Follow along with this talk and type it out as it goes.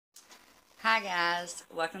Hi guys,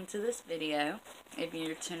 welcome to this video. If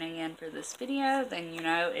you're tuning in for this video, then you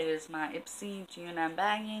know it is my Ipsy June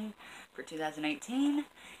Unbagging for 2018.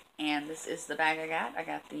 And this is the bag I got. I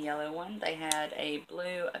got the yellow one. They had a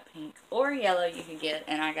blue, a pink, or a yellow you could get,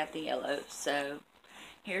 and I got the yellow. So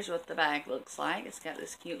here's what the bag looks like. It's got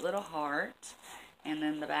this cute little heart. And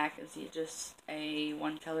then the back is just a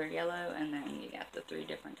one colored yellow, and then you got the three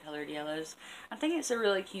different colored yellows. I think it's a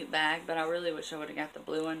really cute bag, but I really wish I would have got the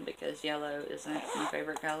blue one because yellow isn't my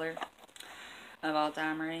favorite color of all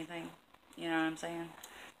time or anything. You know what I'm saying?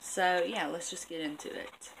 So yeah, let's just get into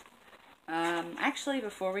it. Actually,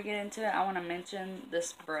 before we get into it, I want to mention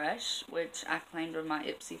this brush, which I claimed with my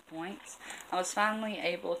Ipsy points. I was finally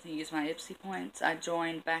able to use my Ipsy points. I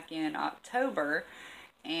joined back in October.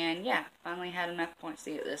 And yeah, finally had enough points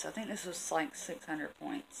to get this. I think this was like 600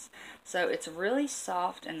 points. So it's really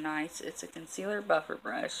soft and nice. It's a concealer buffer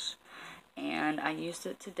brush. And I used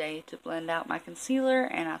it today to blend out my concealer.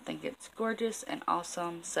 And I think it's gorgeous and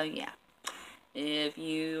awesome. So yeah, if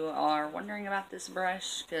you are wondering about this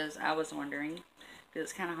brush, because I was wondering, because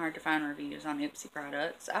it's kind of hard to find reviews on Ipsy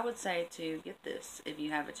products, I would say to get this if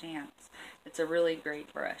you have a chance. It's a really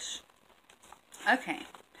great brush. Okay.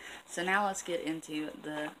 So now let's get into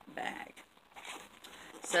the bag.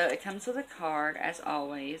 So it comes with a card, as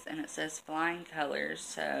always, and it says Flying Colors.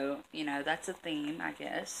 So, you know, that's a theme, I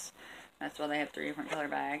guess. That's why they have three different color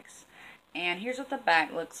bags. And here's what the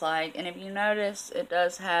back looks like. And if you notice, it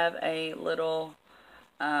does have a little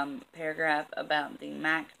paragraph about the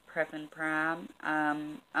MAC Prep and Prime.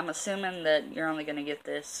 I'm assuming that you're only going to get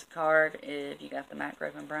this card if you got the MAC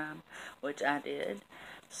Prep and Prime, which I did.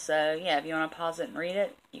 So, yeah, if you want to pause it and read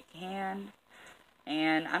it, you can.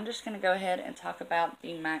 And I'm just going to go ahead and talk about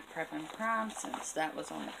the MAC Prep and Prime since that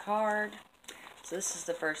was on the card. So, this is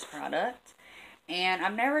the first product. And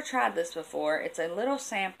I've never tried this before. It's a little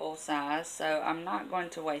sample size, so I'm not going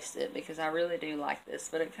to waste it because I really do like this.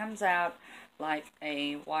 But it comes out like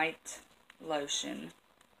a white lotion.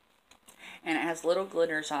 And it has little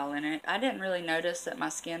glitters all in it. I didn't really notice that my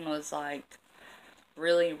skin was like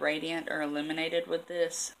really radiant or illuminated with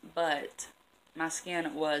this, but my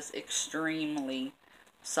skin was extremely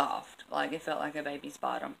soft. Like it felt like a baby's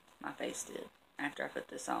bottom. My face did after I put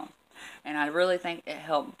this on. And I really think it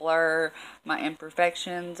helped blur my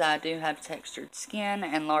imperfections. I do have textured skin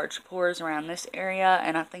and large pores around this area,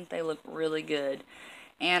 and I think they look really good.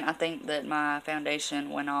 And I think that my foundation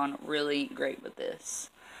went on really great with this.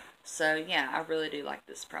 So yeah, I really do like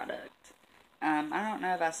this product. I don't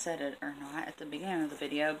know if I said it or not at the beginning of the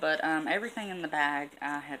video, but everything in the bag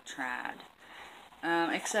I have tried.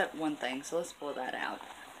 Except one thing, so let's pull that out.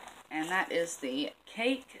 And that is the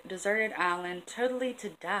Cake Deserted Island Totally to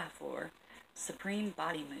Die For Supreme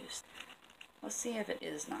Body Mousse. Let's see if it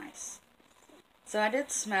is nice. So I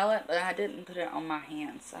did smell it, but I didn't put it on my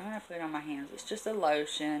hands. So I'm going to put it on my hands. It's just a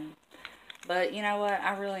lotion. But you know what?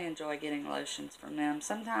 I really enjoy getting lotions from them.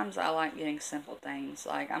 Sometimes I like getting simple things.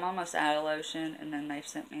 Like I'm almost out of lotion, and then they've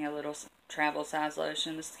sent me a little travel size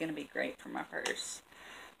lotion. This is going to be great for my purse.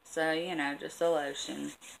 So, you know, just a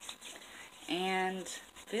lotion. And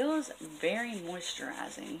feels very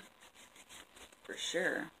moisturizing. For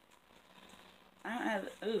sure. I don't have...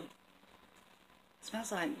 Ooh. It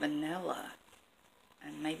smells like vanilla.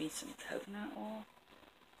 And maybe some coconut oil.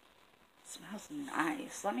 Smells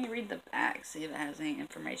nice. Let me read the back, see if it has any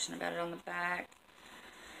information about it on the back.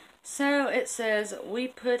 So it says, we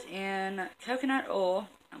put in coconut oil,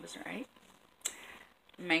 I was right,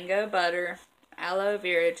 mango butter, aloe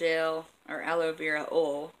vera gel, or aloe vera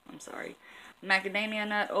oil, I'm sorry, macadamia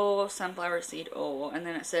nut oil, sunflower seed oil, and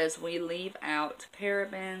then it says we leave out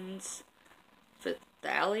parabens,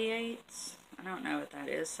 phthalates, I don't know what that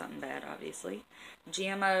is, something bad obviously,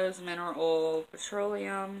 GMOs, mineral oil,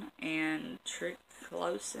 petroleum, and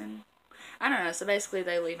triclosan. I don't know, so basically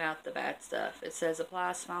they leave out the bad stuff. It says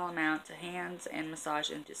apply a small amount to hands and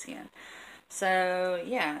massage into skin. So,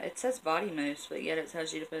 yeah, it says body mousse, but yet it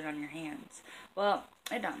tells you to put it on your hands. Well,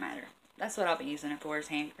 it don't matter. That's what I'll be using it for, is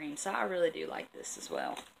hand cream. So I really do like this as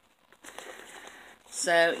well.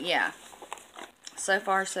 So, yeah. So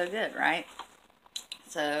far, so good, right?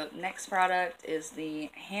 So, next product is the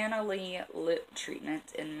Hannah Lee Lip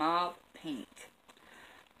Treatment in Mauve Pink.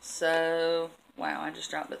 So, wow, I just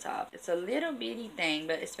dropped the top. It's a little bitty thing,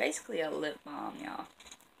 but it's basically a lip balm, y'all.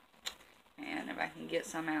 And if I can get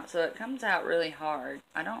some out. So, it comes out really hard.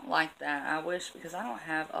 I don't like that. I wish, because I don't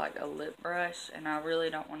have, like, a lip brush, and I really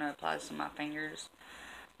don't want to apply this to my fingers.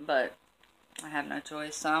 But I have no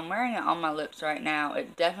choice. So, I'm wearing it on my lips right now.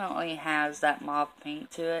 It definitely has that mauve pink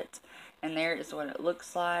to it. And there is what it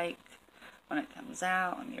looks like when it comes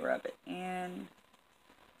out. Let me rub it in.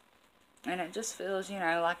 And it just feels, you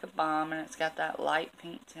know, like a balm, and it's got that light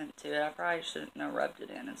pink tint to it. I probably shouldn't have rubbed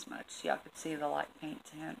it in as much so y'all could see the light pink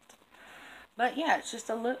tint. But yeah, it's just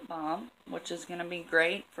a lip balm, which is going to be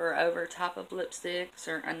great for over top of lipsticks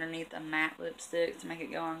or underneath a matte lipstick to make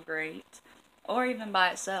it go on great. Or even by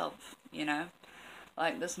itself, you know.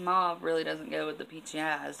 Like, this mauve really doesn't go with the peachy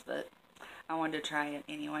eyes, but I wanted to try it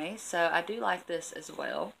anyway. So I do like this as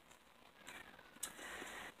well.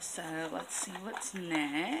 So let's see what's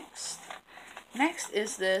next. Next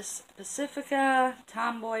is this Pacifica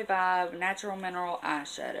Tomboy Vibe Natural Mineral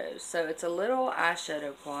Eyeshadow. So it's a little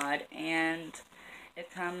eyeshadow quad, and it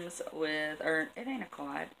comes with, or it ain't a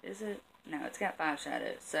quad, is it? No, it's got 5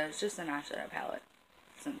 shadows. So it's just an eyeshadow palette,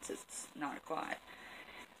 since it's not a quad.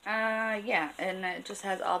 Yeah, and it just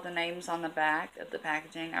has all the names on the back of the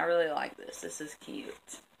packaging. I really like this. This is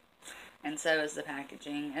cute. And so is the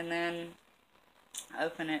packaging. And then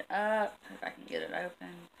open it up, if I can get it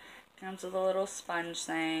open. Comes with a little sponge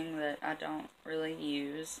thing that I don't really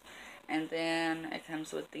use. And then it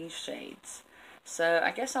comes with these shades. So I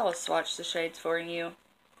guess I will swatch the shades for you.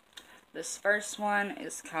 This first one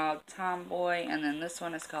is called Tomboy, and then this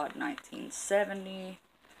one is called 1970.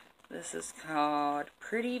 This is called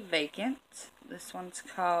Pretty Vacant. This one's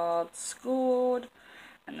called Schooled.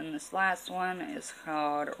 And then this last one is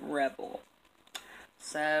called Rebel.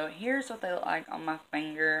 So here's what they look like on my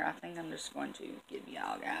finger. I think I'm just going to give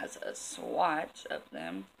y'all guys a swatch of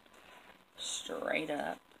them straight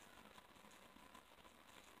up.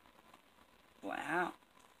 Wow.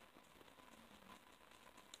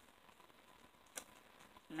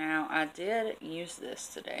 Now, I did use this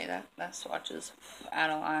today. That swatch is out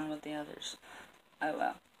of line with the others. Oh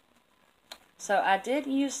well. So I did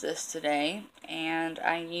use this today, and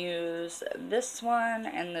I used this one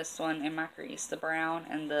and this one in my crease, the brown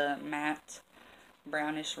and the matte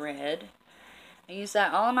brownish red. I used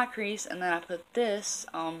that all in my crease, and then I put this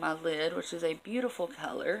on my lid, which is a beautiful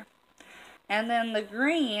color. And then the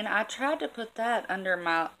green, I tried to put that under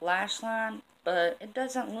my lash line, but it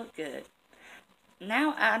doesn't look good.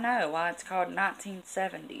 Now I know why it's called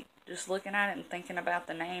 1970. Just looking at it and thinking about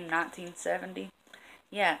the name 1970.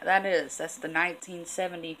 Yeah, that's the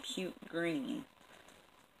 1970 Puke Green.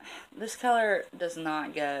 This color does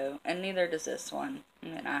not go, and neither does this one.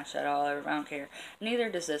 And eyeshadow all over, I don't care. Neither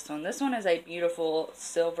does this one. This one is a beautiful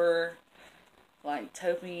silver, like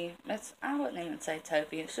taupey. I wouldn't even say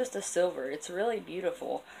taupey, it's just a silver. It's really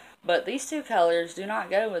beautiful. But these two colors do not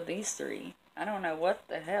go with these three. I don't know what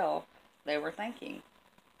the hell they were thinking.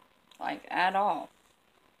 Like, at all.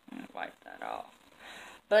 Let me wipe that off.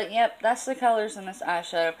 But, yep, that's the colors in this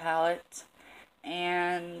eyeshadow palette.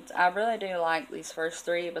 And I really do like these first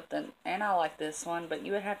three, and I like this one, but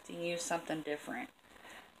you would have to use something different.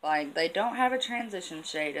 Like, they don't have a transition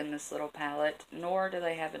shade in this little palette, nor do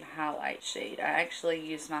they have a highlight shade. I actually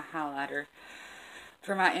use my highlighter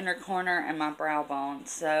for my inner corner and my brow bone.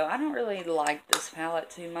 So, I don't really like this palette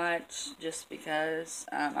too much, just because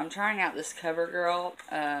I'm trying out this CoverGirl,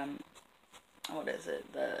 what is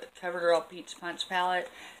it, the CoverGirl Peach Punch palette,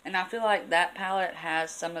 and I feel like that palette has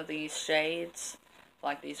some of these shades,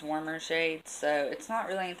 like these warmer shades, so it's not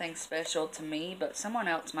really anything special to me, but someone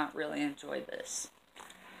else might really enjoy this.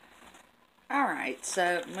 Alright,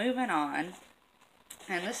 so moving on,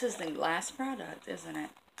 and this is the last product, isn't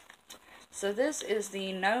it? So this is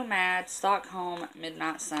the Nomad Stockholm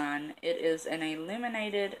Midnight Sun. It is an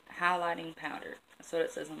illuminated highlighting powder. That's what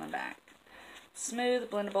it says on the back. Smooth,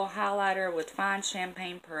 blendable highlighter with fine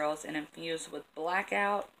champagne pearls and infused with black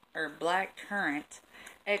currant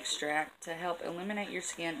extract to help illuminate your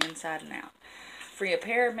skin inside and out. Free of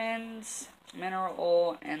parabens, mineral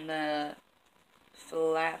oil, and the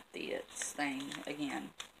phthalates thing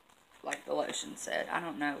again, like the lotion said. I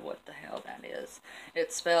don't know what the hell that is.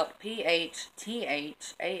 It's spelled P-H-T-H-A-L-A-T-E-S.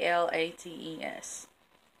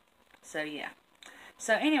 So yeah.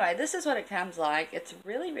 So anyway, this is what it comes like. It's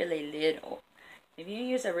really, really little. If you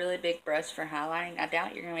use a really big brush for highlighting, I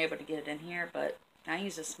doubt you're going to be able to get it in here, but I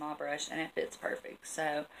use a small brush and it fits perfect.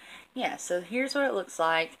 So, yeah, so here's what it looks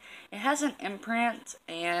like. It has an imprint,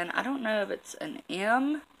 and I don't know if it's an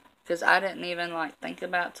M, because I didn't even, like, think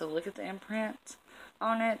about to look at the imprint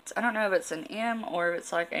on it. I don't know if it's an M or if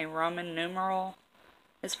it's, like, a Roman numeral.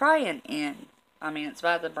 It's probably an N. I mean, it's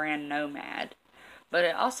by the brand Nomad. But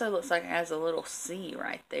it also looks like it has a little C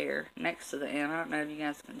right there next to the M. I don't know if you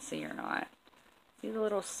guys can see or not. See the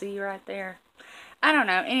little C right there? I don't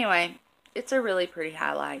know. Anyway, it's a really pretty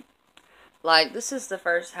highlight. Like, this is the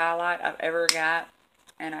first highlight I've ever got,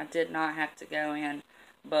 and I did not have to go in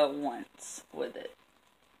but once with it.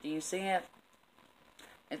 Do you see it?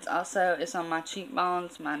 It's on my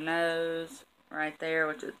cheekbones, my nose, right there,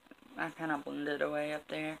 which is, I kind of blended away up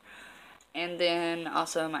there. And then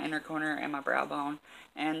also my inner corner and my brow bone.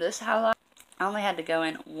 And this highlight, I only had to go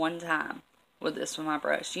in one time with this with my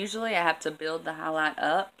brush. Usually I have to build the highlight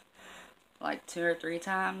up like 2 or 3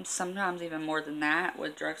 times, sometimes even more than that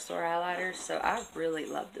with drugstore highlighters. So I really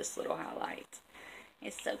love this little highlight.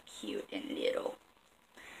 It's so cute and little.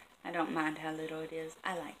 I don't mind how little it is.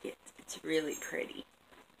 I like it. It's really pretty.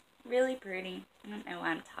 Really pretty. I don't know why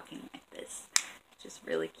I'm talking like this. It's just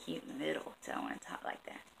really cute and little, so I want to talk like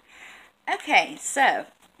that. Okay, so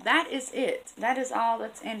that is it. That is all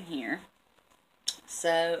that's in here.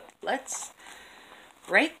 So let's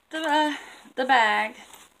rate the bag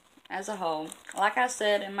as a whole. Like I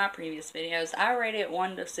said in my previous videos, I rate it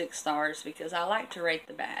 1 to 6 stars because I like to rate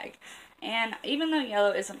the bag. And even though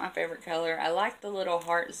yellow isn't my favorite color, I like the little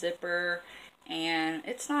heart zipper and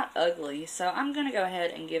it's not ugly. So I'm going to go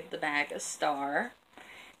ahead and give the bag a star.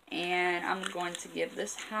 And I'm going to give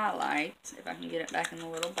this highlight, if I can get it back in the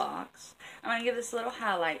little box, I'm going to give this little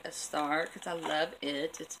highlight a star because I love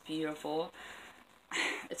it. It's beautiful.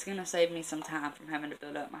 It's going to save me some time from having to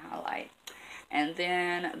build up my highlight. And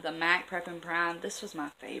then the MAC Prep and Prime, this was my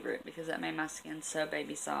favorite because that made my skin so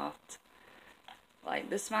baby soft. Like,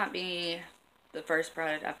 this might be the first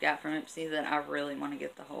product I've got from Ipsy that I really want to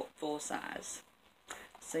get the whole full size.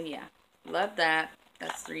 So yeah, love that.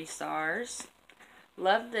 That's 3 stars.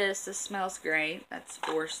 Love this. This smells great. That's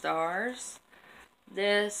 4 stars.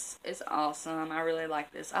 This is awesome. I really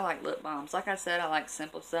like this. I like lip balms. Like I said, I like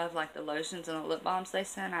simple stuff like the lotions and the lip balms they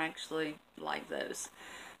send. I actually like those.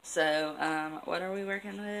 So, what are we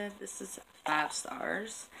working with? This is 5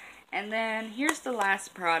 stars. And then here's the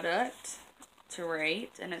last product to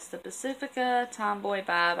rate, and it's the Pacifica Tomboy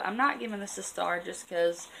Vibe. I'm not giving this a star just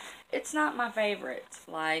because it's not my favorite.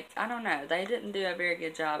 Like, I don't know. They didn't do a very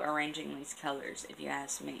good job arranging these colors, if you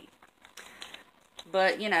ask me.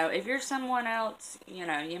 But, you know, if you're someone else, you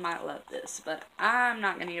know, you might love this. But I'm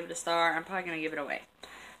not going to give it a star. I'm probably going to give it away.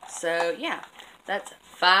 So, yeah. That's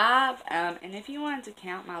 5. And if you wanted to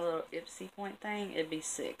count my little Ipsy point thing, it'd be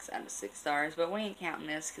 6 out of 6 stars. But we ain't counting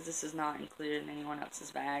this because this is not included in anyone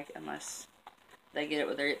else's bag unless they get it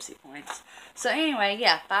with their Ipsy points. So anyway,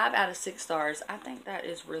 yeah, 5 out of 6 stars. I think that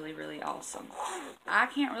is really, really awesome. I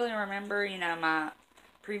can't really remember, you know, my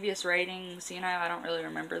previous ratings. You know, I don't really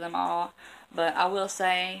remember them all. But I will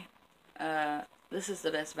say, this is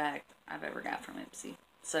the best bag I've ever got from Ipsy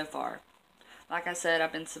so far. Like I said,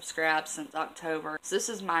 I've been subscribed since October. So this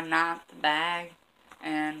is my 9th bag,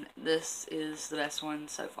 and this is the best one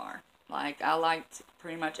so far. Like, I liked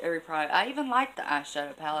pretty much every product. I even like the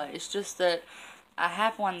eyeshadow palette. It's just that I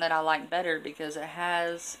have one that I like better because it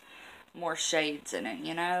has more shades in it,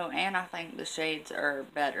 you know? And I think the shades are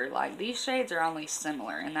better. Like, these shades are only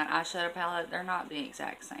similar. In that eyeshadow palette, they're not the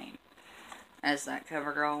exact same as that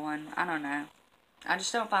CoverGirl one. I don't know. I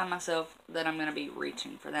just don't find myself that I'm going to be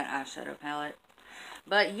reaching for that eyeshadow palette.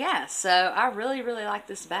 But yeah, so I really, really like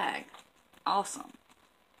this bag. Awesome.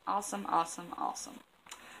 Awesome, awesome, awesome.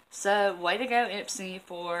 So, way to go, Ipsy,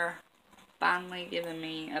 for finally giving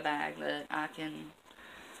me a bag that I can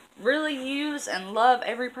really use and love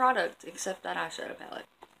every product except that eyeshadow palette.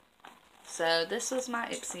 So, this was my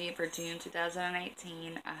Ipsy for June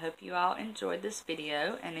 2018. I hope you all enjoyed this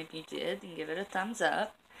video, and if you did, then give it a thumbs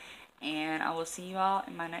up. And I will see you all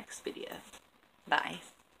in my next video. Bye.